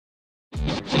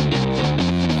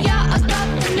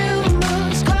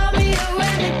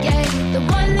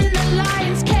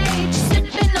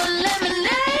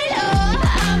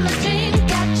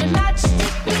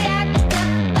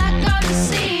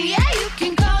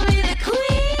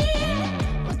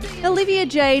Olivia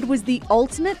Jade was the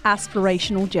ultimate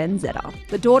aspirational Gen Zer,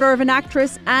 the daughter of an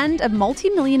actress and a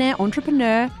multi-millionaire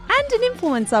entrepreneur and an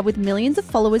influencer with millions of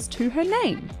followers to her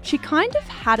name. She kind of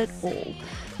had it all.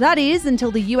 That is,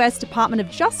 until the US Department of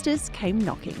Justice came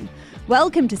knocking.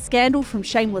 Welcome to Scandal from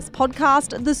Shameless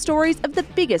Podcast, the stories of the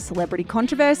biggest celebrity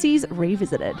controversies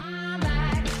revisited.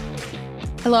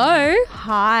 Hello.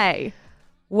 Hi.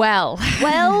 Well.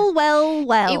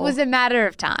 Well. It was a matter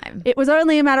of time. It was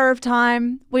only a matter of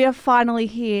time. We are finally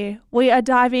here. We are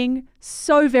diving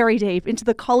so very deep into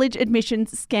the college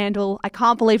admissions scandal. I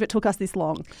can't believe it took us this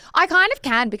long. I kind of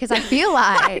can because I feel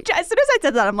like... As soon as I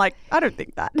said that, I'm like, I don't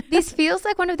think that. This feels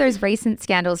like one of those recent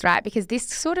scandals, right? Because this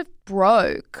sort of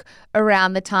broke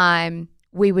around the time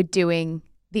we were doing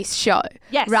this show.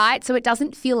 Yes. Right? So it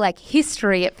doesn't feel like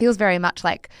history. It feels very much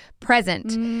like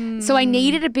present. So I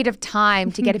needed a bit of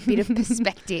time to get a bit of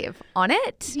perspective on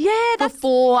it. Yeah,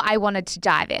 before I wanted to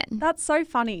dive in. That's so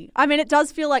funny. I mean, it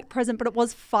does feel like present, but it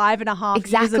was 5.5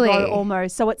 Exactly. years ago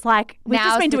almost. So it's like we've Now's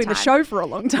just been the doing the time. show for a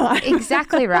long time.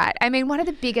 Exactly right. I mean, one of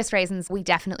the biggest reasons we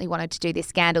definitely wanted to do this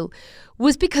scandal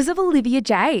was because of Olivia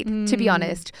Jade, to be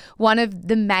honest. One of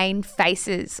the main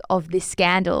faces of this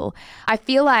scandal. I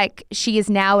feel like she is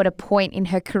now at a point in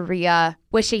her career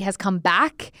where she has come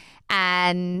back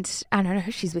and I don't know,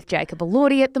 she's with Jacob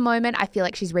Elordi at the moment. I feel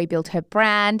like she's rebuilt her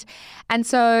brand. And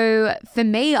so for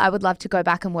me, I would love to go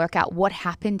back and work out what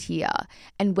happened here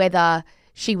and whether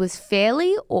she was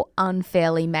fairly or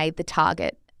unfairly made the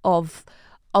target of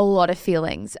a lot of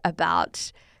feelings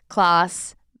about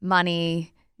class,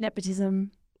 money,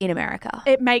 Nepotism. in America.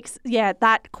 It makes,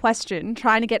 that question,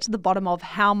 trying to get to the bottom of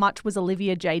how much was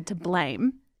Olivia Jade to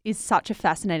blame is such a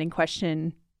fascinating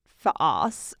question for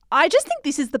us. I just think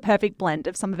this is the perfect blend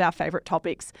of some of our favourite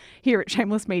topics here at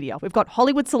Shameless Media. We've got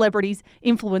Hollywood celebrities,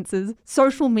 influencers,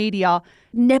 social media,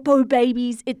 Nepo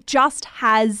babies. It just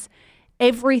has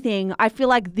everything. I feel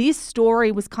like this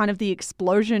story was kind of the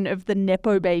explosion of the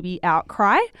Nepo baby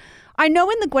outcry. I know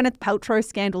in the Gwyneth Paltrow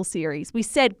scandal series, we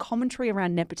said commentary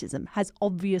around nepotism has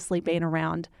obviously been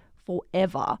around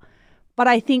forever. But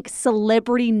I think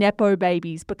celebrity Nepo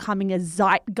babies becoming a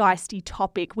zeitgeisty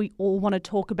topic we all want to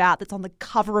talk about that's on the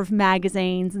cover of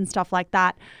magazines and stuff like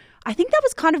that. I think that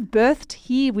was kind of birthed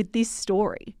here with this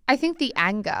story. I think the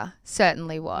anger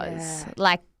certainly was. Yeah.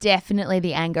 Like definitely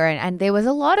the anger. And there was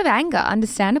a lot of anger,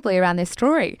 understandably, around this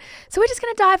story. So we're just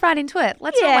going to dive right into it.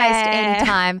 Let's not waste any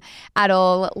time at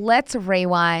all. Let's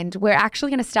rewind. We're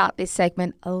actually going to start this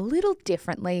segment a little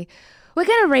differently. We're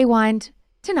going to rewind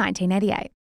to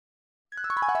 1988.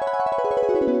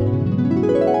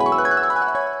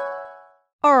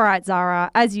 All right, Zara,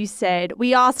 as you said,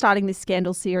 we are starting this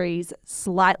scandal series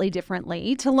slightly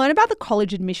differently. To learn about the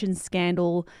college admissions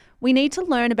scandal, we need to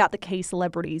learn about the key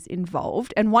celebrities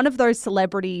involved. And one of those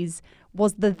celebrities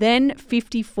was the then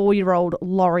 54-year-old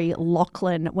Lori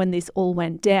Loughlin when this all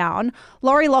went down.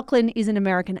 Lori Loughlin is an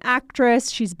American actress.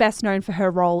 She's best known for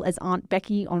her role as Aunt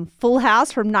Becky on Full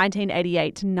House from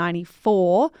 1988 to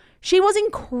 94. She was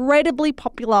incredibly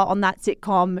popular on that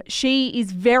sitcom. She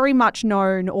is very much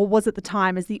known, or was at the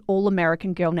time, as the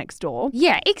all-American girl next door.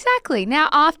 Yeah, exactly. Now,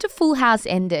 after Full House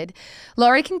ended,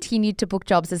 Laurie continued to book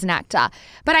jobs as an actor.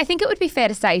 But I think it would be fair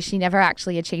to say she never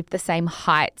actually achieved the same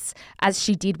heights as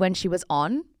she did when she was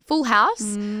on Full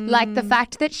House. Like the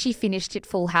fact that she finished at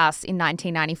Full House in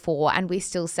 1994 and we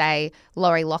still say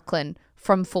Lori Loughlin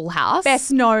from Full House.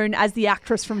 Best known as the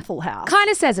actress from Full House. Kind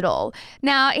of says it all.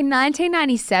 Now, in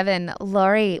 1997,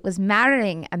 Laurie was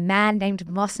marrying a man named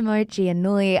Mossimo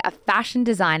Giannulli, a fashion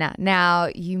designer. Now,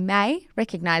 you may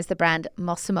recognise the brand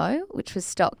Mossimo, which was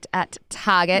stocked at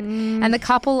Target. And the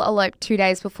couple eloped 2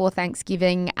 days before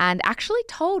Thanksgiving and actually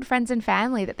told friends and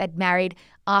family that they'd married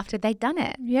after they'd done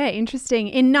it. Yeah, interesting.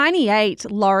 In 98,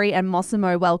 Laurie and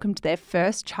Mossimo welcomed their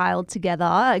first child together,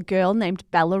 a girl named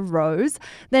Bella Rose.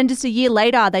 Then just a year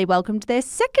later, they welcomed their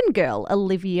second girl,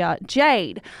 Olivia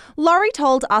Jade. Laurie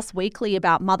told Us Weekly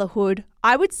about motherhood.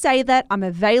 I would say that I'm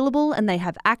available and they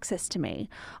have access to me.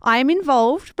 I am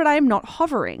involved, but I am not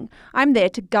hovering. I'm there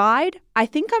to guide. I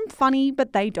think I'm funny,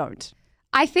 but they don't.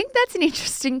 I think that's an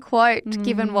interesting quote,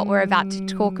 given what we're about to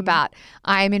talk about.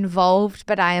 I am involved,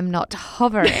 but I am not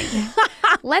hovering.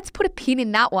 Let's put a pin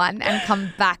in that one and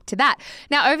come back to that.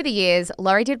 Now, over the years,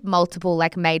 Laurie did multiple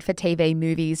made-for-TV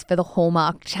movies for the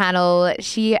Hallmark Channel.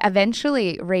 She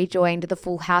eventually rejoined the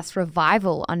Full House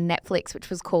revival on Netflix, which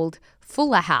was called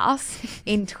Fuller House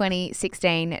in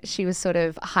 2016. She was sort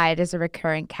of hired as a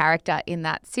recurring character in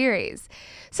that series.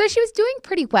 So she was doing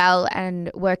pretty well and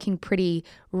working pretty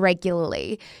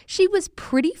regularly. She was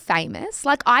pretty famous.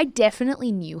 Like, I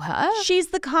definitely knew her. She's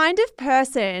the kind of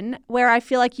person where I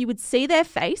feel like you would see their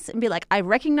face and be like, I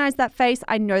recognize that face.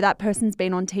 I know that person's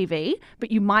been on TV,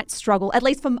 but you might struggle, at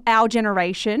least from our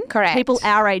generation. Correct. People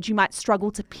our age, you might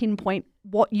struggle to pinpoint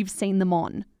what you've seen them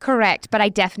on. Correct, but I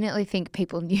definitely think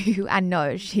people knew and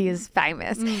know she is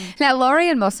famous. Now, Laurie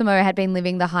and Mossimo had been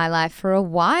living the high life for a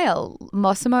while.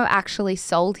 Mossimo actually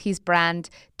sold his brand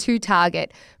to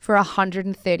Target for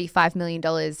 $135 million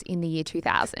in the year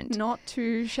 2000. Not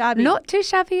too shabby. Not too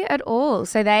shabby at all.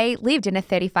 So they lived in a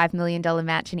 $35 million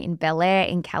mansion in Bel Air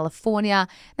in California.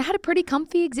 They had a pretty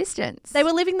comfy existence. They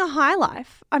were living the high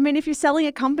life. I mean, if you're selling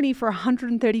a company for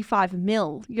 $135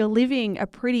 million, you're living a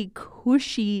pretty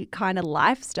cushy kind of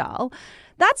lifestyle.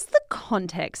 That's the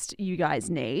context you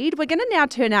guys need. We're going to now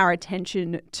turn our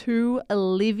attention to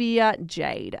Olivia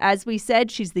Jade. As we said,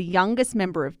 she's the youngest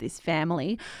member of this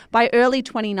family. By early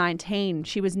 2019,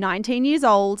 she was 19 years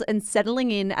old and settling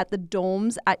in at the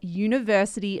dorms at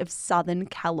University of Southern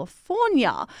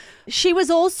California. She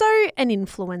was also an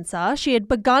influencer. She had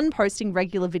begun posting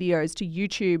regular videos to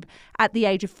YouTube at the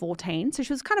age of 14, so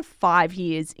she was kind of 5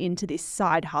 years into this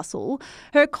side hustle.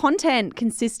 Her content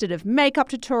consisted of makeup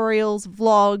tutorials,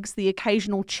 vlogs, the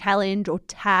occasional challenge or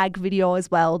tag video as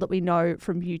well that we know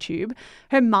from YouTube.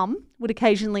 Her mum would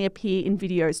occasionally appear in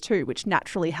videos too, which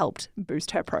naturally helped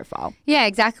boost her profile. Yeah,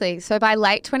 exactly. So by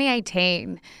late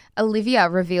 2018, Olivia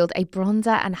revealed a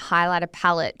bronzer and highlighter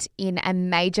palette in a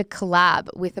major collab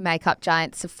with the makeup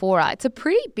giant Sephora. It's a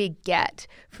pretty big get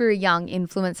for a young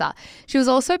influencer. She was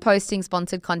also posting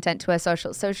sponsored content to her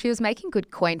socials, so she was making good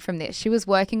coin from this. She was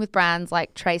working with brands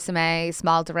like TRESemmé,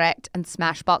 Smile Direct, and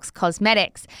Smashbox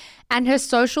Cosmetics. And her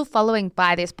social following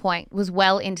by this point was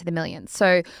well into the millions.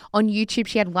 So on YouTube,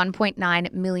 she had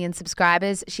 1.9 million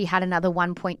subscribers. She had another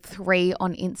 1.3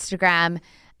 on Instagram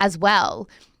as well.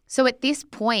 So at this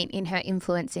point in her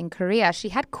influencing career, she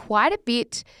had quite a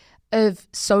bit of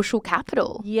social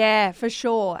capital. Yeah, for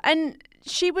sure. And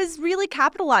she was really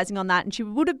capitalizing on that, and she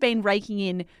would have been raking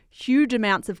in huge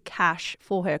amounts of cash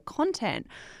for her content.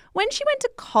 When she went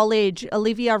to college,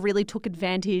 Olivia really took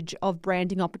advantage of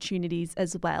branding opportunities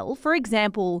as well. For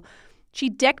example, she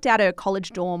decked out her college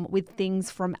dorm with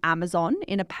things from Amazon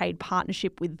in a paid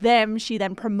partnership with them. She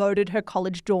then promoted her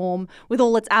college dorm with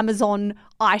all its Amazon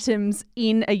items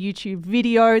in a YouTube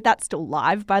video. That's still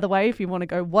live, by the way, if you want to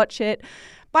go watch it.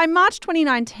 By March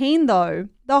 2019, though,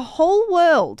 the whole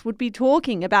world would be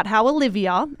talking about how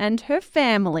Olivia and her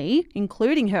family,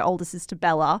 including her older sister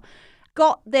Bella,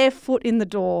 got their foot in the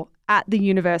door at the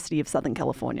University of Southern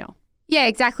California. Yeah,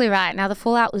 exactly right. Now, the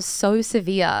fallout was so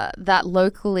severe that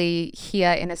locally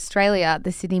here in Australia,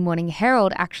 the Sydney Morning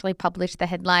Herald actually published the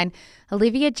headline,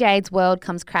 Olivia Jade's world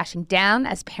comes crashing down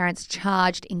as parents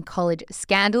charged in college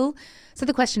scandal. So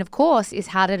the question, of course, is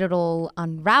how did it all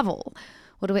unravel?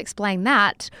 Well, to explain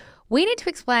that, we need to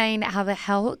explain how the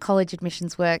hell college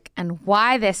admissions work and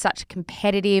why they're such a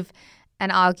competitive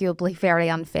and arguably very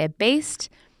unfair beast.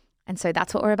 And so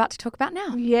that's what we're about to talk about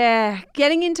now. Yeah,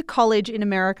 getting into college in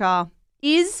America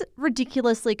is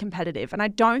ridiculously competitive. And I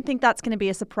don't think that's going to be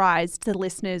a surprise to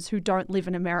listeners who don't live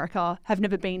in America, have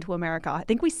never been to America. I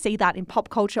think we see that in pop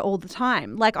culture all the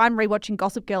time. Like, I'm rewatching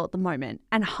Gossip Girl at the moment,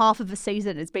 and half of a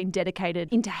season has been dedicated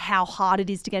into how hard it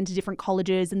is to get into different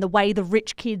colleges and the way the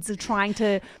rich kids are trying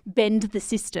to bend the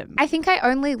system. I think I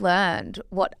only learned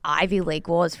what Ivy League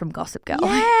was from Gossip Girl.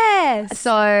 Yes.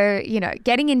 So,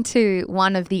 getting into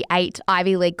one of the 8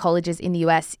 Ivy League colleges in the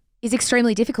US is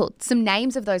extremely difficult. Some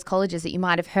names of those colleges that you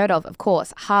might have heard of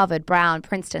course, Harvard, Brown,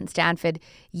 Princeton, Stanford,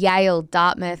 Yale,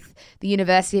 Dartmouth, the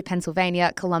University of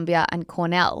Pennsylvania, Columbia, and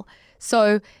Cornell.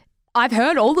 So I've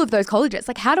heard all of those colleges.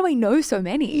 Like, how do I know so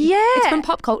many? Yeah. It's from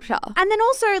pop culture. And then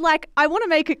also, I want to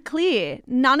make it clear,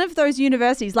 none of those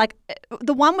universities,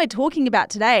 the one we're talking about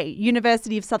today,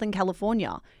 University of Southern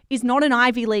California, is not an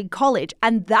Ivy League college,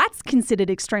 and that's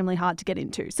considered extremely hard to get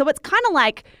into. So it's kind of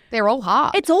like... They're all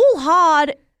hard. It's all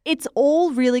hard. It's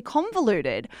all really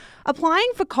convoluted. Applying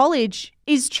for college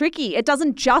is tricky. It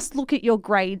doesn't just look at your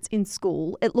grades in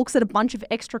school. It looks at a bunch of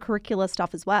extracurricular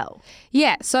stuff as well.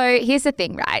 Yeah, so here's the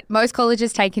thing, right? Most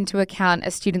colleges take into account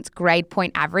a student's grade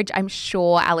point average. I'm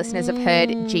sure our listeners have heard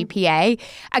GPA.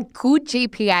 A good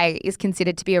GPA is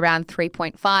considered to be around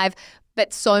 3.5,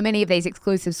 But so many of these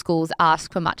exclusive schools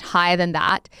ask for much higher than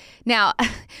that. Now,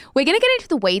 we're going to get into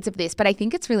the weeds of this, but I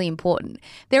think it's really important.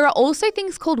 There are also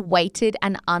things called weighted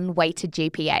and unweighted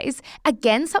GPAs.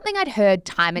 Again, something I'd heard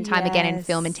time and time again in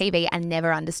film and TV and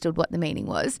never understood what the meaning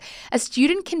was. A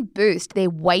student can boost their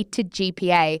weighted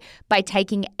GPA by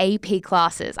taking AP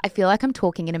classes. I feel like I'm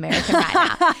talking in American right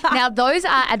now. Now, those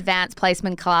are advanced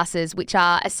placement classes, which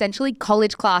are essentially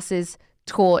college classes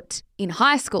taught in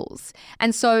high schools.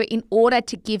 And so in order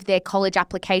to give their college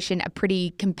application a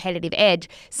pretty competitive edge,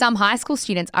 some high school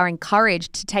students are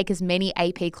encouraged to take as many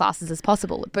AP classes as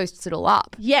possible. It boosts it all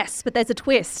up. Yes, but there's a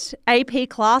twist. AP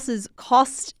classes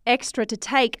cost extra to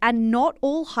take, and not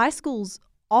all high schools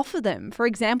offer them. For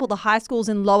example, the high schools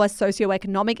in lower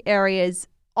socioeconomic areas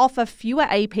offer fewer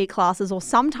AP classes or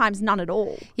sometimes none at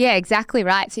all. Yeah, exactly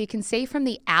right. So you can see from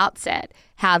the outset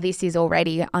how this is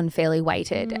already unfairly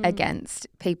weighted against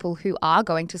people who are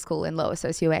going to school in lower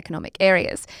socioeconomic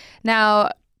areas. Now,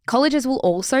 colleges will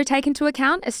also take into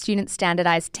account a student's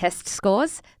standardized test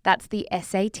scores. That's the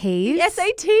SATs. The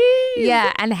SATs!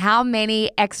 Yeah, and how many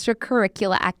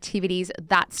extracurricular activities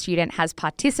that student has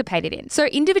participated in. So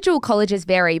individual colleges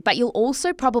vary, but you'll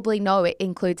also probably know it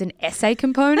includes an essay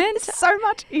component. So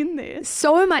much in this.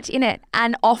 So much in it,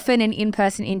 and often an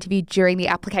in-person interview during the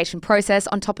application process.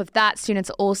 On top of that,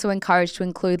 students are also encouraged to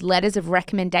include letters of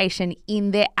recommendation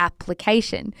in their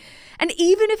application. And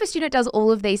even if a student does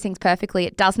all of these things perfectly,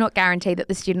 it does not guarantee that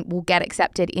the student will get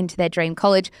accepted into their dream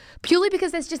college, purely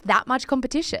because there's just that much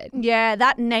competition. Yeah,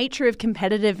 that nature of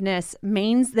competitiveness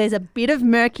means there's a bit of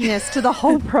murkiness to the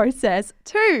whole process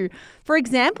too. For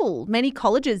example, many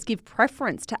colleges give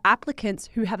preference to applicants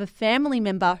who have a family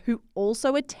member who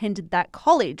also attended that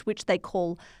college, which they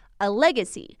call a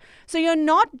legacy. So you're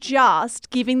not just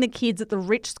giving the kids at the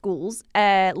rich schools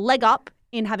a leg up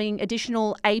in having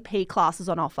additional AP classes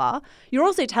on offer. You're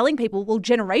also telling people, well,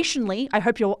 generationally, I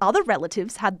hope your other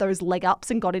relatives had those leg ups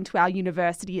and got into our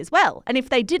university as well. And if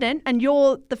they didn't, and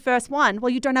you're the first one, well,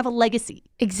 you don't have a legacy.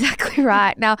 Exactly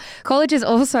right. Now, colleges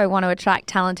also want to attract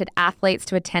talented athletes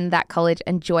to attend that college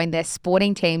and join their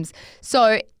sporting teams.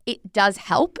 So it does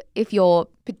help if you're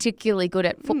particularly good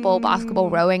at football, basketball,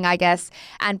 rowing, I guess,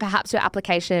 and perhaps your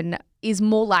application is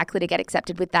more likely to get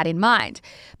accepted with that in mind.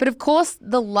 But of course,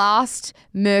 the last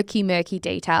murky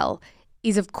detail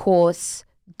is, of course,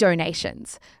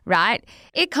 donations, right?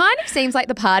 It kind of seems like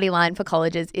the party line for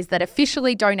colleges is that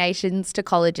officially donations to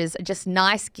colleges are just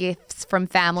nice gifts from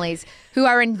families who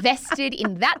are invested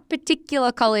in that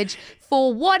particular college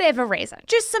for whatever reason.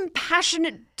 Just some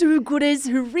passionate do-gooders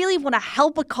who really want to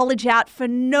help a college out for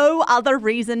no other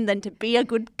reason than to be a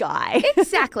good guy.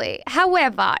 Exactly.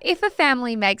 However, if a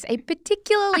family makes a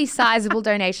particularly sizable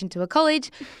donation to a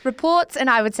college, reports and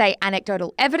I would say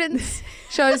anecdotal evidence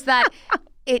shows that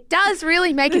it does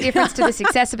really make a difference to the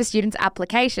success of a student's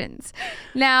applications.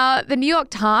 Now, the New York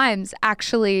Times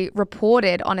actually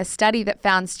reported on a study that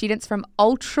found students from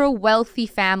ultra-wealthy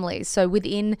families, so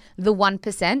within the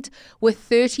 1%, were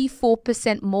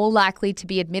 34% more likely to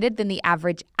be admitted than the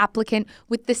average applicant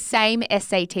with the same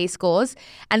SAT scores,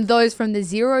 and those from the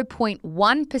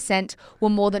 0.1% were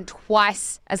more than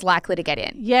twice as likely to get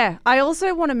in. Yeah, I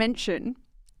also want to mention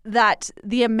that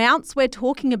the amounts we're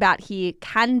talking about here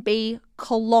can be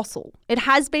colossal. It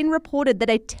has been reported that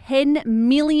a $10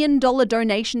 million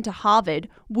donation to Harvard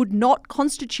would not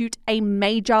constitute a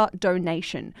major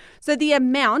donation. So the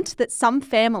amount that some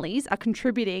families are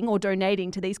contributing or donating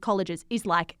to these colleges is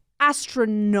like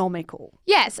astronomical.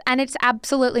 Yes, and it's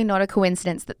absolutely not a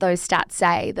coincidence that those stats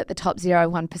say that the top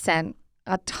 0.1%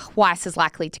 are twice as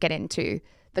likely to get into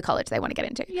the college they want to get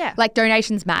into. Yeah. Like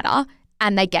donations matter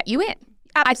and they get you in.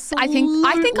 Absolutely.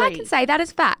 I think I can say that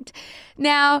as fact.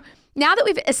 Now that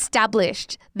we've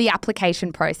established the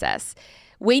application process,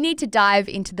 we need to dive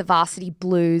into the Varsity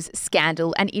Blues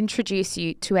scandal and introduce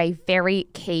you to a very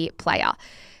key player.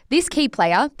 This key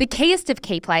player, the keyest of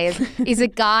key players, is a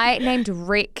guy named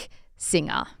Rick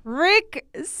Singer. Rick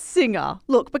Singer.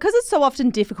 Look, because it's so often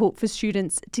difficult for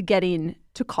students to get in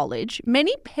to college,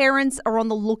 many parents are on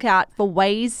the lookout for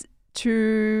ways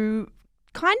to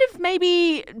kind of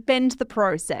maybe bend the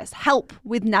process, help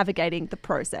with navigating the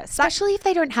process. Especially if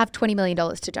they don't have $20 million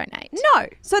to donate. No.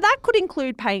 So that could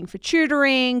include paying for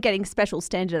tutoring, getting special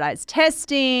standardized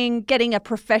testing, getting a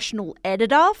professional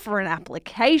editor for an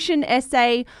application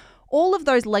essay. All of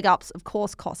those leg ups, of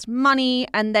course, cost money,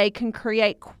 and they can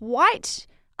create quite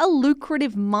a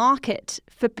lucrative market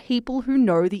for people who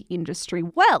know the industry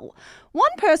well.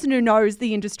 One person who knows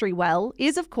the industry well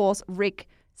is, of course, Rick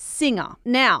Singer.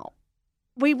 Now,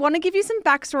 we want to give you some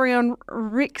backstory on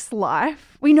Rick's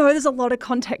life. We know there's a lot of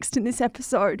context in this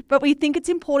episode, but we think it's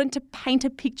important to paint a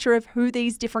picture of who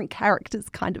these different characters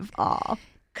kind of are.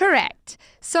 Correct.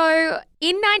 So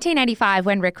in 1985,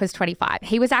 when Rick was 25,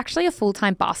 he was actually a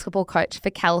full-time basketball coach for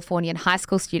Californian high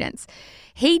school students.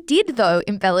 He did, though,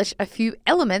 embellish a few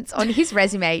elements on his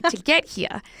resume to get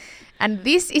here. And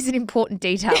this is an important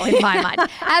detail in my mind.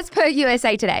 As per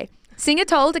USA Today, Singer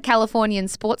told a Californian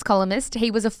sports columnist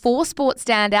he was a four-sport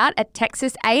standout at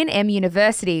Texas A&M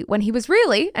University when he was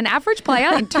really an average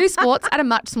player in two sports at a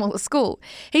much smaller school.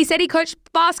 He said he coached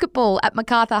basketball at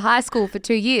MacArthur High School for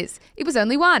 2 years. It was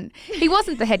only one. He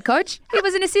wasn't the head coach. He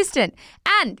was an assistant.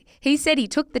 And he said he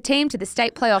took the team to the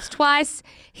state playoffs twice.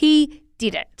 He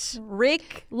did it.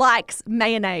 Rick likes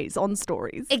mayonnaise on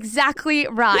stories. Exactly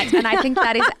right. And I think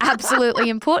that is absolutely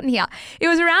important here. It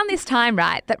was around this time,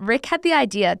 right, that Rick had the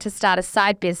idea to start a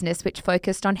side business which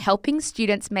focused on helping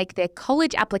students make their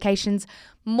college applications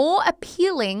more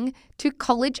appealing to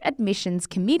college admissions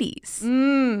committees.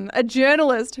 A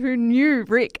journalist who knew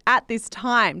Rick at this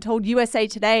time told USA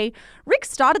Today Rick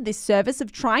started this service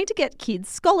of trying to get kids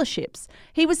scholarships.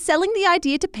 He was selling the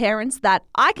idea to parents that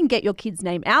I can get your kid's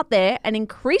name out there and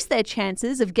increase their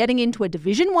chances of getting into a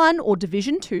Division I or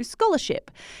Division II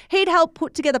scholarship. He'd help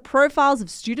put together profiles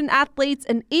of student athletes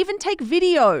and even take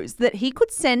videos that he could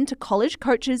send to college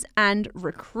coaches and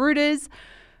recruiters.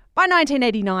 By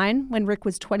 1989, when Rick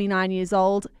was 29 years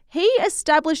old, he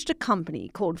established a company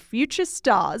called Future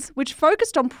Stars, which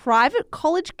focused on private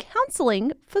college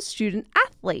counselling for student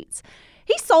athletes.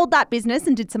 He sold that business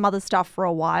and did some other stuff for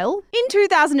a while. In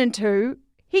 2002,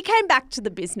 he came back to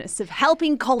the business of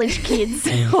helping college kids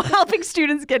or helping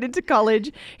students get into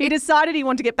college. He decided he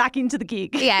wanted to get back into the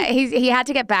gig. Yeah, he had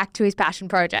to get back to his passion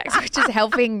projects, which is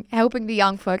helping the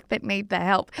young folk that need the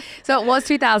help. So it was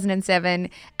 2007,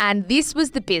 and this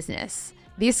was the business,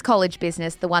 this college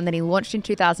business, the one that he launched in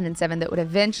 2007 that would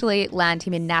eventually land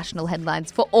him in national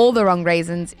headlines for all the wrong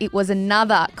reasons. It was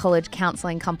another college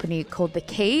counselling company called The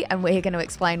Key, and we're going to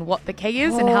explain what The Key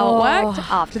is and how it worked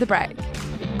after the break.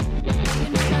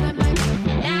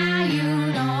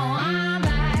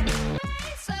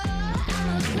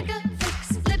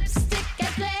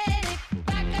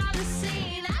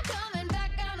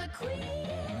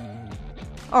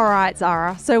 All right,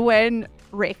 Zara. So when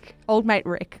Rick, old mate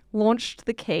Rick, launched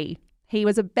The Key, he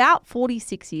was about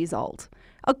 46 years old.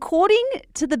 According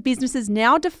to the business's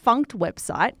now defunct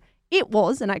website, it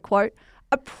was, and I quote,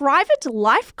 a private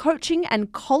life coaching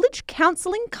and college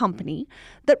counselling company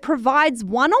that provides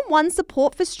one-on-one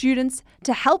support for students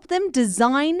to help them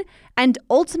design and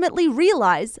ultimately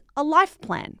realise a life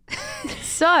plan.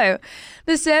 So,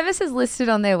 the services listed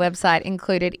on their website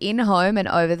included in-home and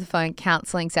over-the-phone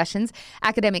counselling sessions,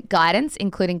 academic guidance,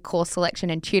 including course selection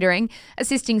and tutoring,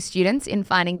 assisting students in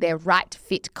finding their right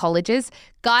fit colleges,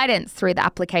 guidance through the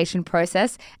application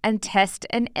process, and test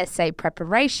and essay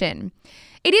preparation.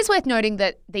 It is worth noting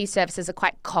that these services are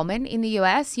quite common in the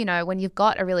US. You know, when you've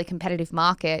got a really competitive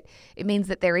market, it means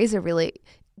that there is a really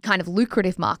kind of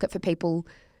lucrative market for people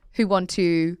who want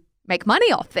to make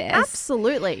money off this.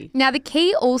 Absolutely. Now, The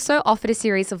Key also offered a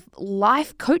series of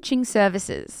life coaching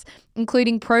services,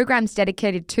 including programs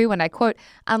dedicated to, and I quote,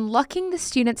 unlocking the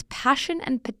student's passion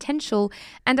and potential,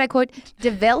 and I quote,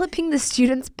 developing the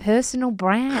student's personal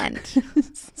brand.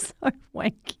 So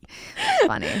wanky.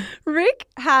 Funny. Rick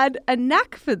had a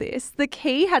knack for this. The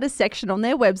Key had a section on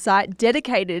their website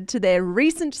dedicated to their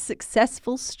recent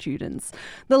successful students.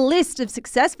 The list of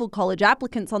successful college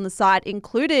applicants on the site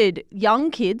included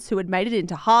young kids who had made it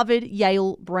into Harvard,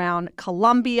 Yale, Brown,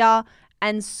 Columbia,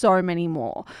 and so many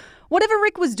more. Whatever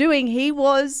Rick was doing, he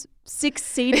was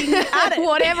succeeding at it.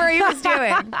 Whatever he was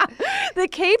doing. The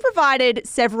Key provided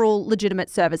several legitimate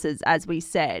services, as we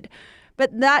said.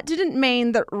 But that didn't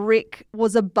mean that Rick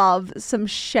was above some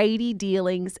shady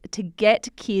dealings to get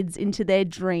kids into their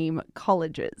dream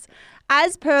colleges.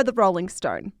 As per the Rolling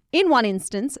Stone, in one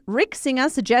instance, Rick Singer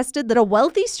suggested that a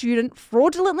wealthy student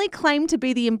fraudulently claimed to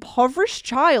be the impoverished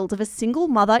child of a single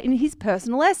mother in his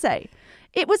personal essay.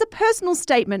 It was a personal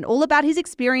statement all about his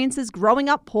experiences growing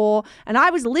up poor, and I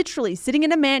was literally sitting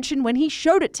in a mansion when he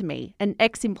showed it to me, an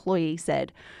ex-employee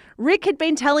said. Rick had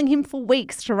been telling him for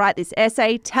weeks to write this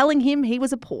essay, telling him he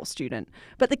was a poor student.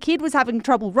 But the kid was having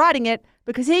trouble writing it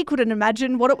because he couldn't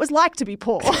imagine what it was like to be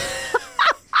poor.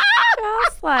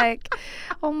 Just like,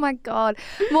 oh my God.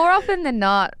 More often than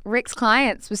not, Rick's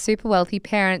clients were super wealthy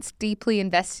parents deeply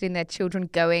invested in their children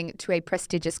going to a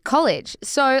prestigious college.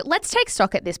 So let's take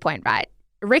stock at this point, right?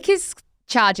 Rick is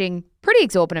charging pretty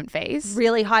exorbitant fees.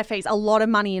 Really high fees, a lot of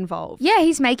money involved. Yeah,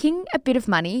 he's making a bit of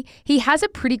money. He has a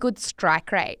pretty good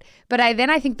strike rate. But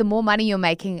I think the more money you're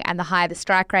making and the higher the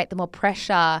strike rate, the more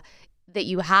pressure that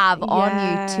you have on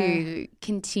you to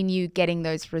continue getting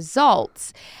those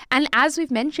results. And as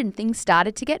we've mentioned, things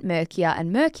started to get murkier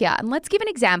and murkier. And let's give an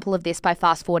example of this by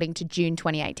fast forwarding to June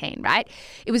 2018, right?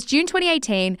 It was June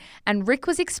 2018 and Rick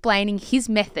was explaining his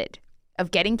method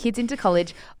of getting kids into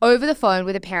college over the phone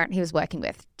with a parent he was working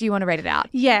with. Do you want to read it out?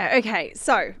 Yeah, okay.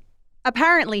 So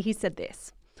apparently he said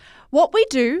this. What we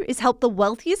do is help the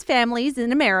wealthiest families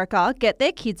in America get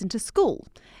their kids into school.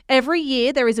 Every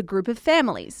year there is a group of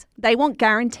families. They want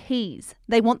guarantees.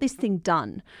 They want this thing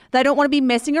done. They don't want to be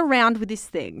messing around with this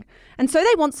thing. And so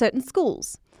they want certain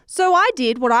schools. So I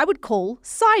did what I would call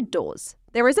side doors.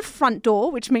 There is a front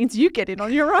door, which means you get in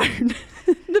on your own.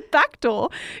 The back door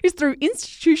is through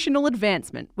institutional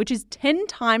advancement, which is 10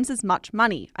 times as much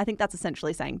money. I think that's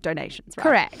essentially saying donations, right?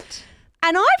 Correct.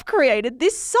 And I've created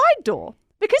this side door.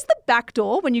 Because the back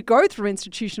door, when you go through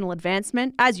institutional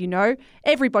advancement, as you know,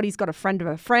 everybody's got a friend of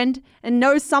a friend and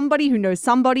knows somebody who knows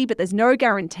somebody, but there's no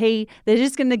guarantee. They're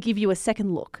just going to give you a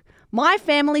second look. My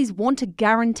families want a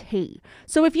guarantee.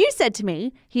 So if you said to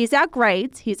me, here's our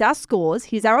grades, here's our scores,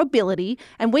 here's our ability,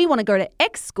 and we want to go to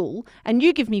X school, and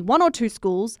you give me 1 or 2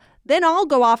 schools, then I'll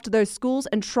go after those schools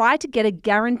and try to get a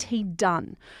guarantee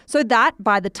done. So that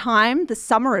by the time the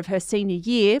summer of her senior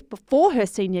year, before her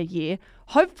senior year,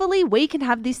 hopefully we can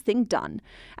have this thing done.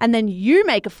 And then you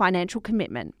make a financial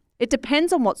commitment. It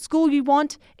depends on what school you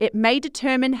want. It may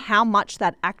determine how much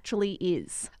that actually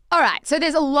is. All right, so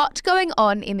there's a lot going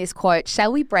on in this quote.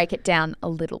 Shall we break it down a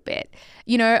little bit?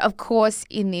 You know, of course,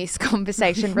 in this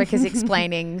conversation, Rick is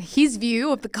explaining his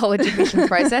view of the college admissions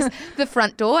process. The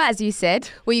front door, as you said,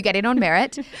 where you get in on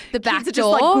merit. The back Kids are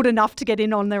door. just like good enough to get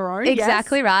in on their own.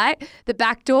 Exactly yes. right. The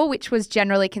back door, which was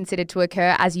generally considered to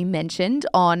occur, as you mentioned,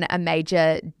 on a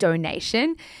major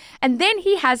donation. And then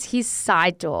he has his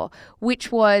side door,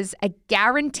 which was a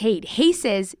guaranteed, he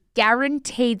says,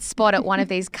 guaranteed spot at one of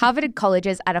these coveted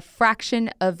colleges at a fraction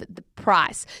of the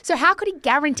price. So how could he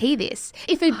guarantee this?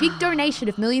 If a big donation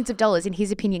of millions of dollars, in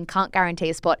his opinion, can't guarantee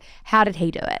a spot, how did he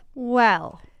do it?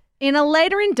 Well, in a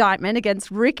later indictment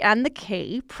against Rick and the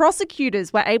Key,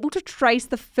 prosecutors were able to trace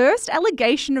the first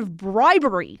allegation of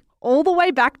bribery all the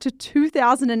way back to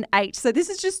 2008. So this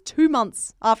is just 2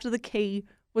 months after the Key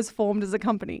was formed as a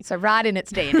company. So right in its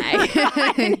DNA.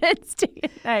 Right in its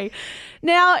DNA.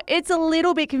 Now, it's a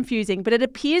little bit confusing, but it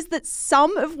appears that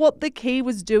some of what the Key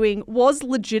was doing was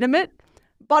legitimate,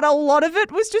 but a lot of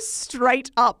it was just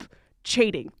straight up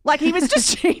cheating. Like he was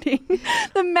just cheating.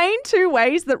 The main 2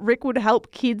 ways that Rick would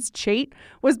help kids cheat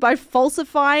was by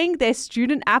falsifying their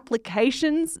student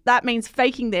applications. That means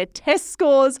faking their test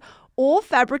scores or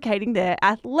fabricating their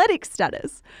athletic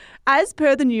status. As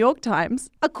per the New York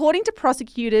Times, according to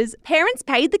prosecutors, parents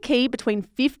paid the Key between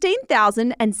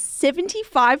 $15,000 and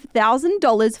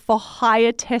 $75,000 for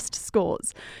higher test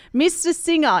scores. Mr.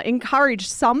 Singer encouraged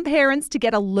some parents to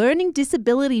get a learning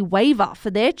disability waiver for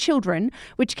their children,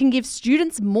 which can give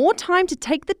students more time to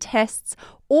take the tests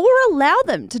or allow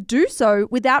them to do so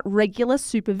without regular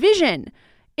supervision.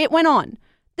 It went on.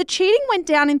 The cheating went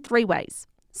down in 3 ways.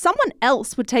 Someone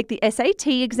else would take the SAT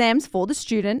exams for the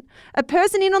student. A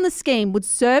person in on the scheme would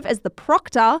serve as the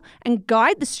proctor and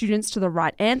guide the students to the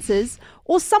right answers,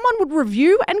 or someone would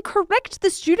review and correct the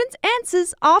students'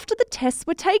 answers after the tests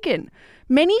were taken.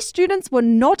 Many students were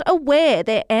not aware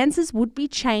their answers would be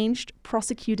changed,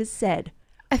 prosecutors said.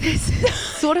 There's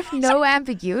sort of no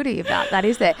ambiguity about that,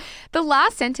 is there? The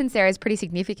last sentence there is pretty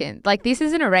significant. Like, this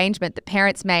is an arrangement that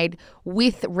parents made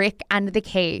with Rick and the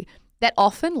Key that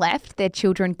often left their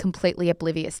children completely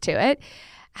oblivious to it.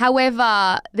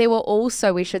 However, there were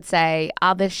also, we should say,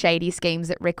 other shady schemes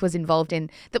that Rick was involved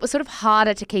in that were sort of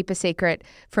harder to keep a secret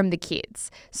from the kids.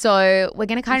 So we're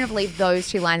going to kind of leave those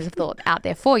 2 lines of thought out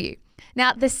there for you.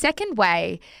 Now, the second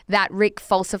way that Rick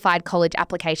falsified college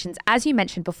applications, as you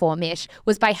mentioned before, Mish,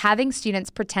 was by having students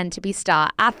pretend to be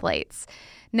star athletes.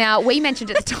 Now, we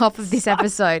mentioned at the top of this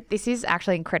episode, this is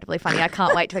actually incredibly funny. I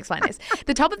can't wait to explain this.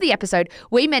 The top of the episode,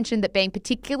 we mentioned that being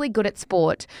particularly good at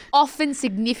sport often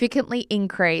significantly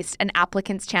increased an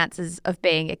applicant's chances of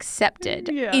being accepted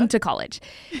into college.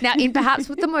 Now, in perhaps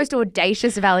with the most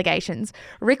audacious of allegations,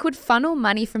 Rick would funnel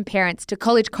money from parents to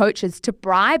college coaches to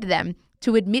bribe them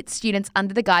to admit students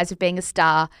under the guise of being a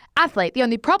star athlete. The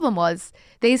only problem was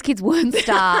these kids weren't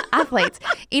star athletes.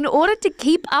 In order to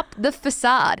keep up the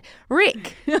facade,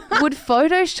 Rick would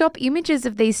Photoshop images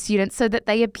of these students so that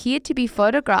they appeared to be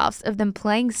photographs of them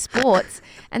playing sports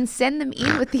and send them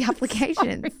in with the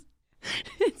applications.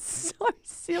 It's so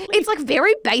silly. It's like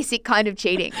very basic kind of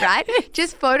cheating, right?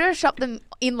 Just Photoshop them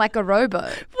in like a rowboat.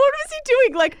 What was he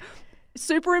doing? Like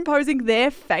superimposing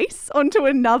their face onto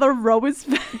another rower's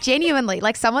face? Genuinely,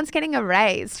 like someone's getting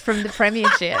erased from the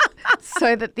premiership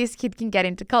so that this kid can get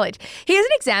into college. Here's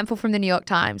an example from the New York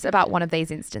Times about one of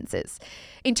these instances.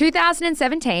 In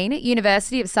 2017,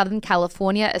 University of Southern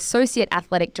California Associate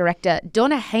Athletic Director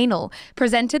Donna Hanel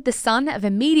presented the son of a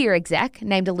media exec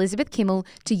named Elizabeth Kimmel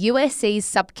to USC's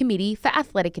Subcommittee for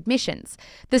Athletic Admissions.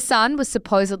 The son was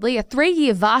supposedly a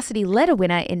 3-year varsity letter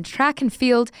winner in track and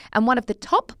field and one of the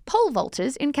top pole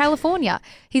vaulters in California.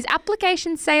 His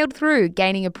application sailed through,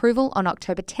 gaining approval on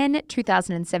October 10,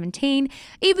 2017,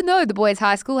 even though the boys'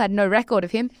 high school had no record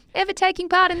of him ever taking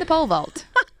part in the pole vault.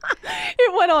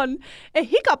 It went on. A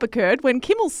hiccup occurred when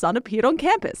Kimmel's son appeared on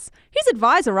campus. His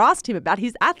advisor asked him about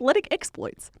his athletic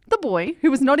exploits. The boy, who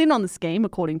was not in on the scheme,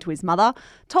 according to his mother,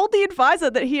 told the advisor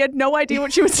that he had no idea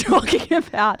what she was talking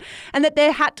about and that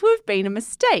there had to have been a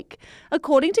mistake.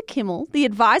 According to Kimmel, the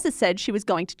advisor said she was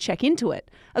going to check into it.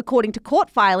 According to court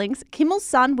filings, Kimmel's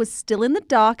son was still in the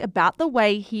dark about the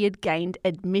way he had gained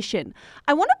admission.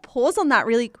 I want to pause on that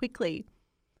really quickly.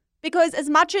 Because as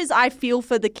much as I feel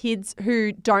for the kids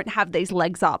who don't have these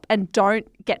legs up and don't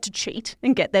get to cheat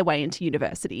and get their way into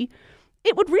university,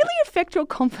 it would really affect your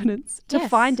confidence to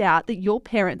find out that your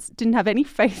parents didn't have any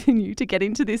faith in you to get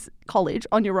into this college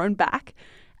on your own back.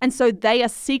 And so they are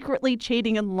secretly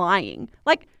cheating and lying.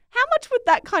 Like, how much would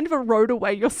that kind of erode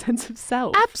away your sense of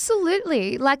self?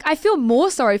 Absolutely. Like, I feel more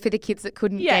sorry for the kids that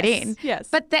couldn't get in. Yes.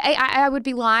 But I would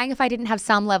be lying if I didn't have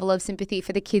some level of sympathy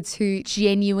for the kids who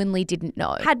genuinely didn't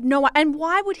know. And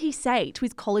why would he say to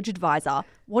his college advisor,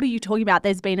 what are you talking about?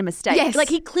 There's been a mistake. Yes. Like,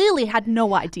 he clearly had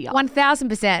no idea.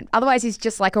 1000%. Otherwise, he's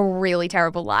just like a really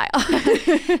terrible liar.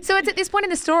 So it's at this point in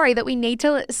the story that we need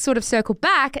to sort of circle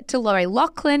back to Lori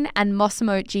Loughlin and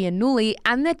Massimo Giannulli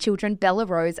and their children Bella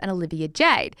Rose and Olivia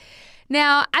Jade.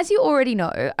 Now, as you already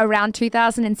know, around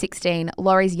 2016,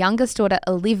 Lori's youngest daughter,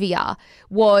 Olivia,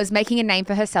 was making a name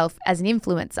for herself as an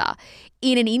influencer.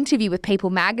 In an interview with People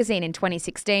magazine in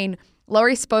 2016,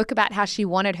 Lori spoke about how she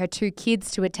wanted her 2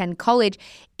 kids to attend college,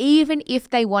 even if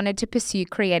they wanted to pursue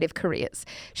creative careers.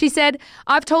 She said,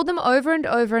 I've told them over and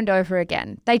over and over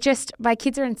again. My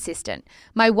kids are insistent.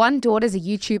 My one daughter's a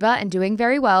YouTuber and doing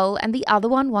very well, and the other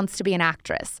one wants to be an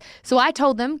actress. So I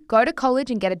told them, go to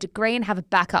college and get a degree and have a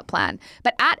backup plan.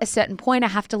 But at a certain point, I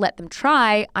have to let them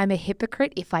try. I'm a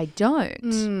hypocrite if I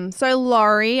don't. So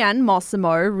Lori and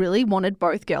Massimo really wanted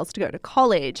both girls to go to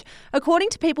college. According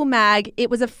to People Mag, it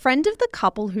was a friend of the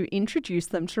couple who introduced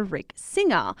them to Rick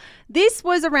Singer. This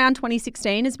was around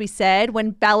 2016, as we said, when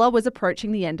Bella was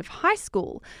approaching the end of high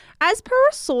school. As per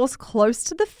a source close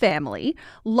to the family,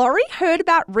 Lori heard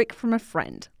about Rick from a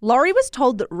friend. Lori was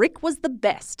told that Rick was the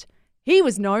best. He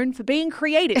was known for being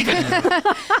creative.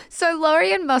 So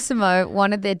Lori and Massimo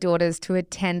wanted their daughters to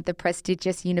attend the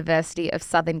prestigious University of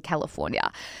Southern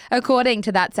California. According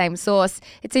to that same source,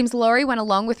 it seems Lori went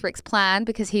along with Rick's plan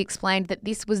because he explained that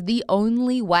this was the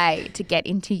only way to get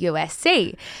into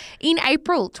USC. In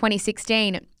April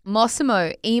 2016,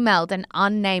 Massimo emailed an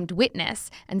unnamed witness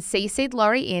and CC'd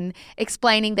Lori in,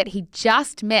 explaining that he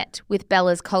just met with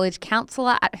Bella's college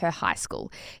counselor at her high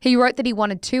school. He wrote that he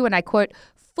wanted to, and I quote,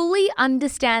 fully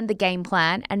understand the game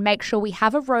plan and make sure we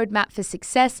have a roadmap for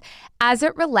success as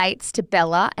it relates to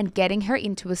Bella and getting her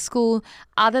into a school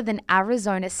other than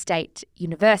Arizona State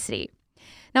University.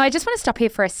 Now, I just want to stop here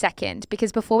for a second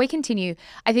because before we continue,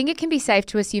 I think it can be safe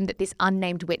to assume that this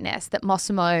unnamed witness that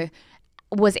Massimo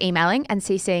was emailing and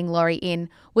CCing Lori in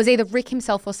was either Rick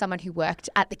himself or someone who worked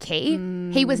at the Key.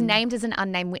 He was named as an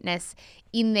unnamed witness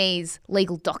in these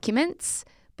legal documents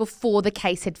before the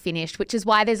case had finished, which is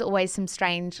why there's always some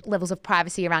strange levels of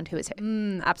privacy around who is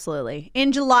who. Absolutely.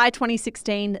 In July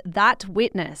 2016, that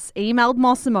witness emailed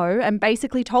Massimo and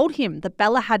basically told him that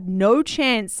Bella had no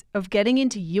chance of getting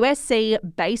into USC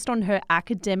based on her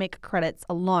academic credits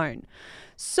alone.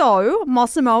 So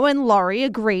Massimo and Lori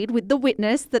agreed with the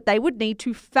witness that they would need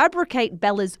to fabricate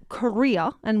Bella's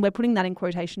career, and we're putting that in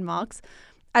quotation marks,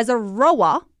 as a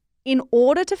rower in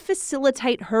order to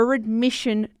facilitate her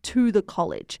admission to the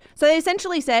college. So they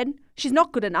essentially said she's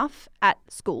not good enough at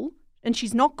school and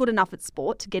she's not good enough at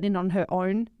sport to get in on her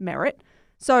own merit.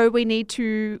 So we need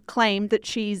to claim that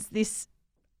she's this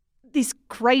this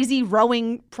crazy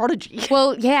rowing prodigy.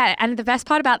 Well, yeah, and the best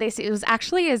part about this, it was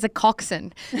actually as a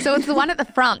coxswain. So it's the one at the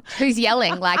front who's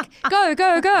yelling like, go,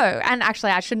 go, go. And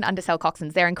actually, I shouldn't undersell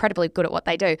coxswains. They're incredibly good at what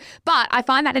they do. But I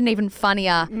find that an even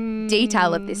funnier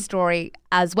detail of this story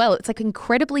as well. It's like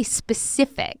incredibly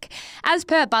specific. As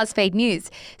per BuzzFeed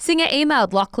News, Singer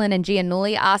emailed Lachlan and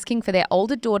Giannulli asking for their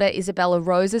older daughter Isabella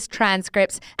Rose's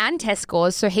transcripts and test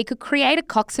scores so he could create a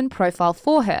coxswain profile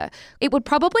for her. It would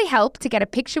probably help to get a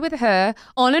picture with her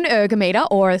on an ergometer,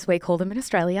 or as we call them in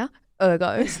Australia,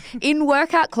 ergos, in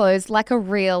workout clothes like a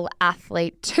real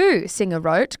athlete too, Singer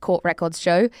wrote, court records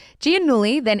show.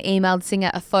 Giannulli then emailed Singer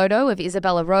a photo of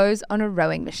Isabella Rose on a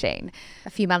rowing machine. A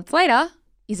few months later,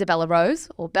 Isabella Rose,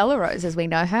 or Bella Rose as we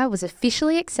know her, was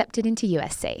officially accepted into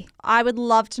USC. I would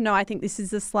love to know, I think this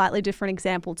is a slightly different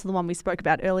example to the one we spoke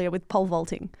about earlier with pole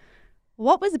vaulting.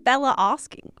 What was Bella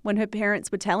asking when her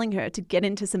parents were telling her to get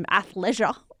into some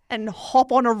athleisure and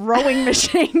hop on a rowing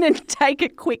machine and take a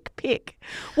quick pic?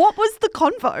 What was the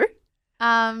convo?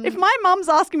 If my mum's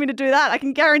asking me to do that, I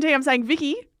can guarantee I'm saying,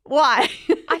 Vicky, why?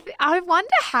 I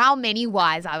wonder how many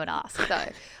whys I would ask though.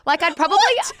 Like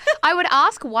I would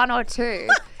ask one or two.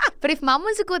 But if mum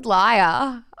was a good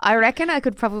liar, I reckon I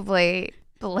could probably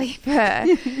believe her.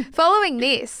 Following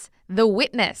this, The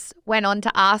Witness went on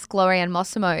to ask Laurie and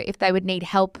Mossimo if they would need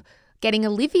help getting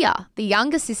Olivia, the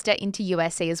younger sister, into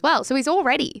USC as well. So he's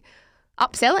already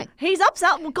upselling. He's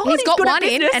upselling. Well, God, he's got good one at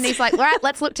in business. and he's like, all right,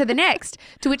 let's look to the next.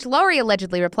 To which Laurie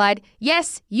allegedly replied,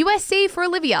 yes, USC for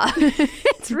Olivia.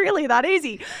 It's really that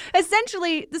easy.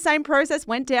 Essentially, the same process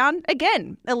went down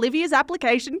again. Olivia's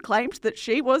application claimed that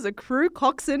she was a crew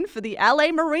coxswain for the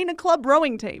LA Marina Club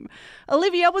rowing team.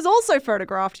 Olivia was also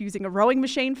photographed using a rowing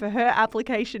machine for her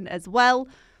application as well.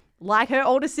 Like her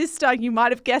older sister, you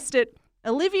might have guessed it,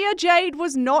 Olivia Jade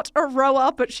was not a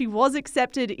rower, but she was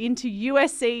accepted into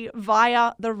USC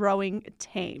via the rowing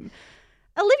team.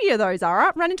 Olivia, though,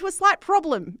 Zara, ran into a slight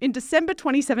problem in December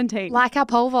 2017. Like our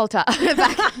pole vaulter.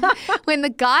 When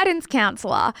the guidance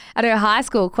counsellor at her high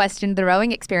school questioned the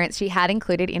rowing experience she had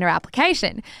included in her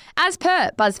application. As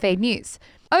per BuzzFeed News.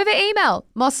 Over email,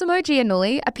 Mossimo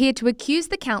Giannulli appeared to accuse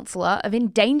the counsellor of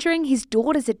endangering his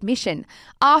daughter's admission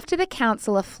after the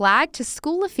counsellor flagged to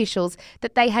school officials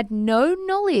that they had no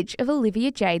knowledge of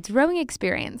Olivia Jade's rowing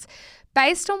experience.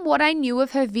 Based on what I knew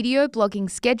of her video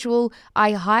blogging schedule,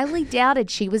 I highly doubted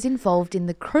she was involved in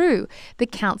the crew, the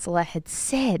counsellor had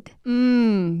said.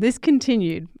 This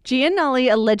continued.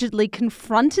 Giannulli allegedly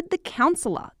confronted the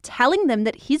counsellor, telling them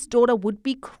that his daughter would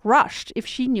be crushed if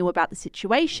she knew about the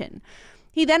situation.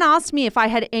 He then asked me if I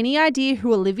had any idea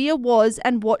who Olivia was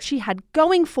and what she had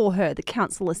going for her, the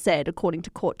counsellor said, according to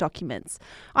court documents.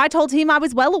 I told him I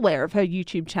was well aware of her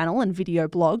YouTube channel and video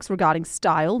blogs regarding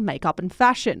style, makeup and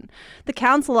fashion. The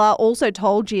counsellor also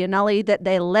told Giannulli that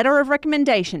their letter of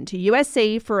recommendation to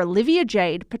USC for Olivia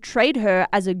Jade portrayed her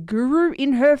as a guru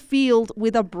in her field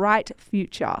with a bright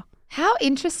future. How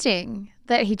interesting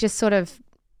that he just sort of,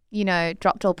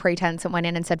 dropped all pretense and went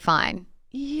in and said, fine.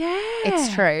 Yeah.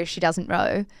 It's true, she doesn't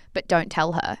row, but don't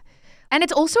tell her. And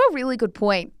it's also a really good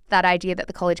point, that idea that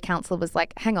the college counsellor was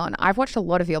like, hang on, I've watched a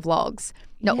lot of your vlogs.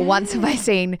 Not once have I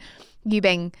seen you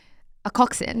being a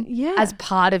coxswain as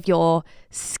part of your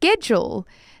schedule.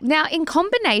 Now, in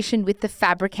combination with the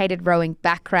fabricated rowing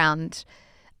background,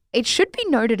 it should be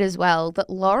noted as well that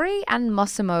Laurie and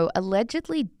Mossimo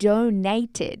allegedly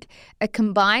donated a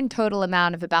combined total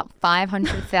amount of about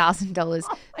 $500,000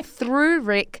 through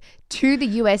Rick to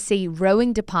the USC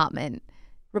rowing department,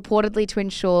 reportedly to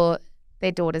ensure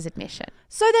their daughter's admission.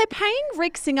 So they're paying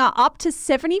Rick Singer up to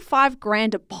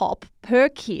 $75,000 a pop per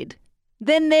kid.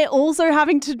 Then they're also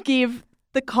having to give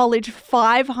the college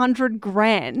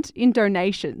 $500,000 in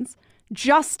donations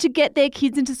just to get their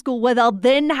kids into school where they'll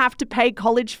then have to pay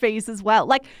college fees as well.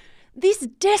 Like, this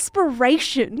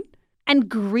desperation and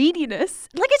greediness,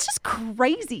 it's just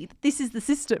crazy that this is the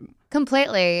system.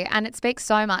 Completely. And it speaks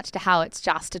so much to how it's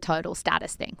just a total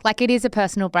status thing. Like, it is a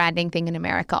personal branding thing in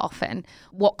America often,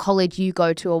 what college you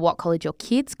go to or what college your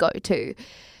kids go to.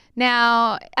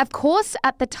 Now, of course,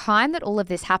 at the time that all of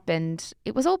this happened,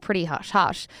 it was all pretty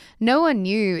hush-hush. No one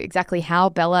knew exactly how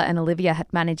Bella and Olivia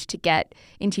had managed to get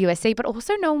into USC, but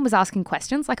also no one was asking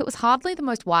questions. Like, it was hardly the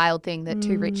most wild thing that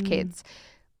two rich kids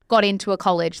got into a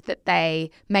college that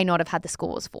they may not have had the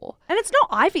scores for. And it's not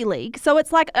Ivy League, so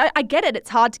it's like, I get it, it's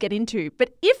hard to get into.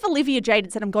 But if Olivia Jade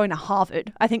had said, I'm going to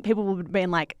Harvard, I think people would have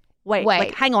been like,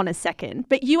 wait, hang on a second.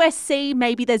 But USC,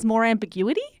 maybe there's more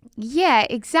ambiguity? Yeah,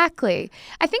 exactly.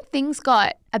 I think things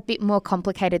got a bit more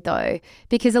complicated though,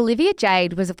 because Olivia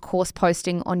Jade was, of course,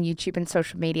 posting on YouTube and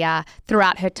social media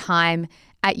throughout her time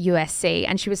at USC.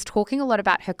 And she was talking a lot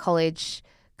about her college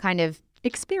kind of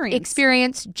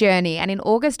experience journey. And in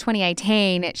August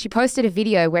 2018, she posted a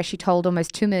video where she told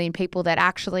almost 2 million people that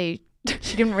actually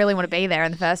she didn't really want to be there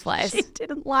in the first place. She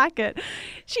didn't like it.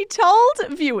 She told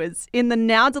viewers in the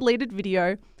now deleted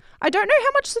video, "I don't know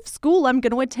how much of school I'm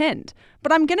going to attend,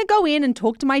 but I'm going to go in and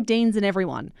talk to my deans and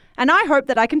everyone. And I hope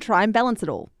that I can try and balance it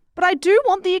all. But I do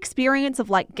want the experience of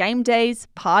like game days,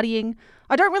 partying.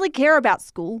 I don't really care about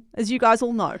school, as you guys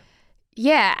all know."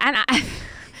 Yeah. And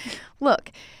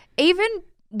look, even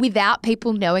without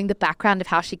people knowing the background of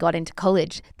how she got into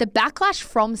college, the backlash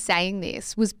from saying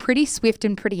this was pretty swift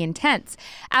and pretty intense.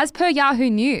 As per Yahoo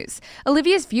News,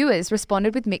 Olivia's viewers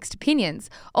responded with mixed opinions,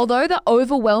 although the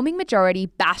overwhelming majority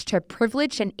bashed her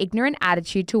privileged and ignorant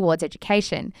attitude towards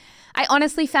education. "I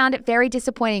honestly found it very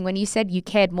disappointing when you said you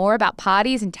cared more about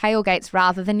parties and tailgates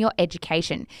rather than your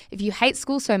education. If you hate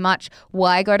school so much,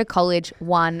 why go to college?"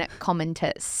 one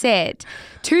commenter said.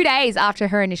 2 days after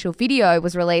her initial video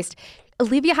was released,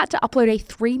 Olivia had to upload a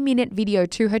 3-minute video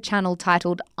to her channel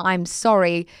titled "I'm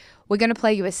Sorry." We're going to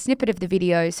play you a snippet of the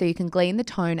video so you can glean the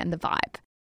tone and the vibe.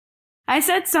 I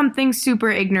said something super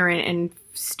ignorant and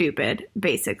stupid,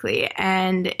 basically,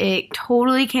 and it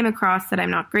totally came across that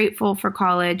I'm not grateful for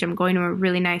college. I'm going to a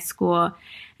really nice school,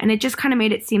 and it just kind of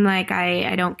made it seem like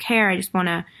I don't care. I just want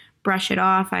to brush it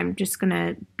off. I'm just going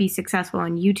to be successful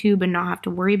on YouTube and not have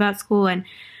to worry about school. And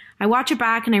I watch it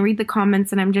back and I read the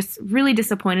comments and I'm just really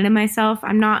disappointed in myself.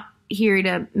 I'm not here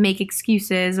to make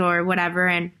excuses or whatever,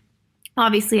 and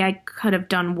obviously I could have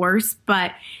done worse,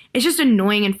 but it's just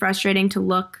annoying and frustrating to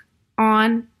look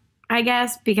on, I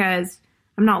guess, because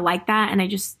I'm not like that, and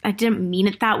I didn't mean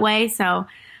it that way. So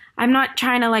I'm not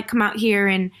trying to like come out here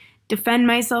and defend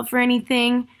myself or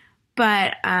anything,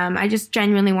 but I just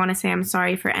genuinely want to say I'm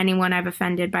sorry for anyone I've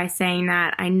offended by saying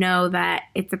that. I know that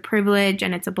it's a privilege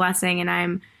and it's a blessing, and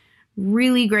I'm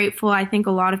really grateful. I think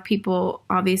a lot of people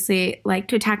obviously like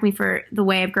to attack me for the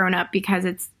way I've grown up because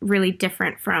it's really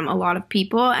different from a lot of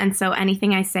people. And so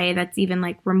anything I say that's even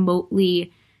like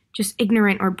remotely just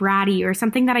ignorant or bratty or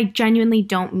something that I genuinely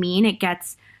don't mean, it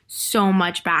gets so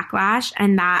much backlash,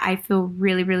 and that I feel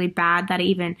really, really bad that I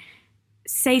even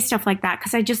say stuff like that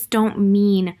because I just don't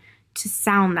mean to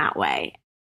sound that way.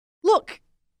 Look,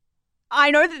 I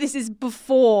know that this is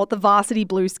before the Varsity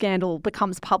Blues scandal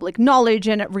becomes public knowledge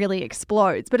and it really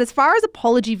explodes. But as far as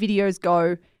apology videos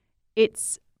go,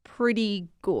 it's pretty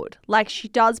good. Like, she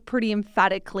does pretty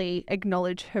emphatically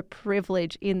acknowledge her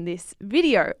privilege in this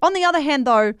video. On the other hand,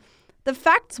 though, the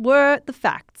facts were the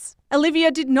facts.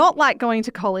 Olivia did not like going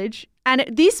to college, and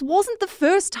this wasn't the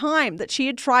first time that she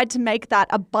had tried to make that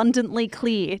abundantly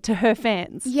clear to her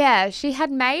fans. Yeah, she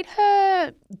had made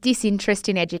her disinterest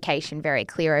in education very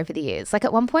clear over the years. Like,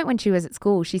 at one point when she was at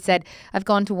school, she said, "I've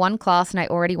gone to one class and I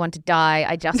already want to die.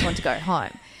 I just want to go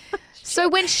home." So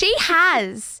when she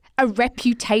has a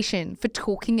reputation for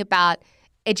talking about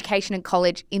education and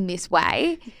college in this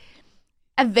way,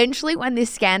 eventually when this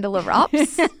scandal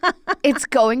erupts, it's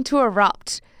going to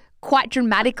erupt quite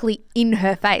dramatically in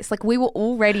her face. Like, we were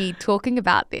already talking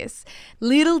about this.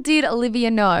 Little did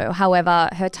Olivia know, however,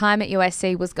 her time at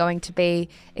USC was going to be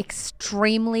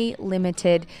extremely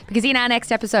limited, because in our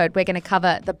next episode, we're going to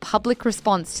cover the public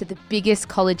response to the biggest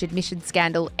college admission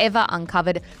scandal ever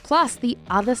uncovered, plus the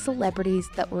other celebrities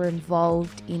that were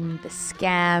involved in the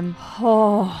scam.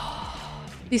 Oh,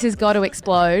 this has got to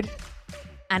explode.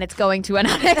 And it's going to in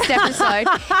our next episode.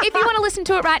 If you want to listen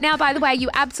to it right now, by the way, you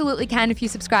absolutely can if you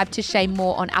subscribe to Shame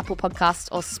More on Apple Podcasts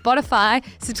or Spotify.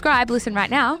 Subscribe, listen right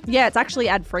now. Yeah, it's actually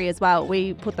ad-free as well.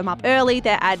 We put them up early.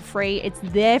 They're ad-free. It's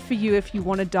there for you if you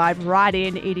want to dive right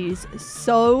in. It is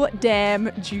so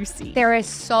damn juicy. There is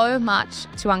so much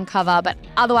to uncover, but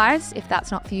otherwise, if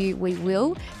that's not for you, we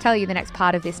will tell you the next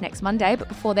part of this next Monday. But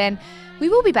before then, we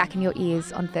will be back in your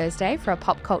ears on Thursday for a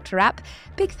pop culture wrap.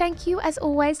 Big thank you, as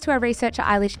always, to our researcher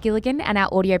Eilish Gilligan and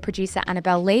our audio producer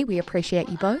Annabelle Lee. We appreciate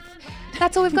you both.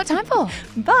 That's all we've got time for.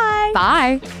 Bye.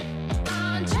 Bye.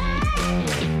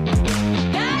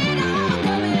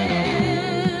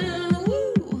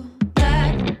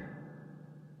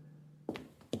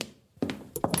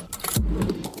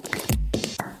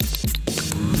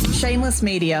 Shameless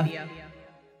Media.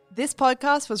 This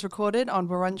podcast was recorded on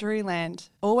Wurundjeri land.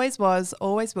 Always was,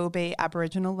 always will be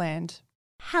Aboriginal land.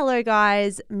 Hello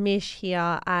guys, Mish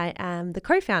here. I am the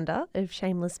co-founder of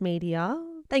Shameless Media.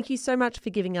 Thank you so much for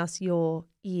giving us your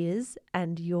ears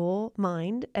and your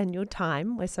mind and your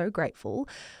time. We're so grateful.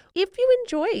 If you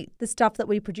enjoy the stuff that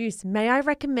we produce, may I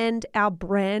recommend our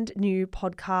brand new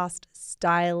podcast,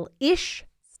 Style-ish.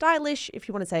 Stylish, if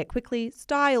you want to say it quickly,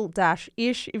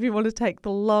 Style-ish, if you want to take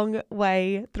the long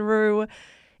way through.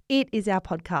 It is our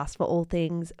podcast for all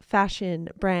things fashion,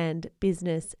 brand,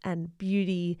 business, and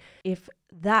beauty. If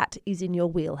that is in your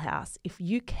wheelhouse, if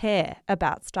you care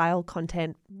about style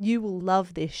content, you will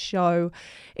love this show.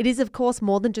 It is, of course,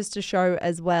 more than just a show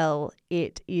as well.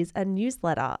 It is a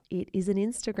newsletter. It is an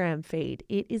Instagram feed.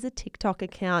 It is a TikTok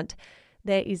account.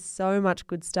 There is so much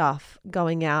good stuff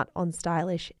going out on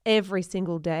Stylish every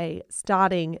single day,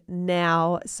 starting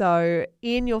now. So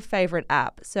in your favorite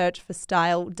app, search for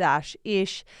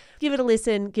Style-ish. Give it a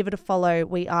listen, give it a follow.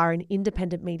 We are an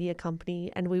independent media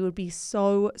company and we would be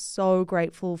so, so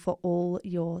grateful for all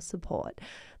your support.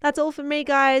 That's all from me,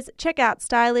 guys. Check out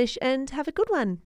Stylish and have a good one.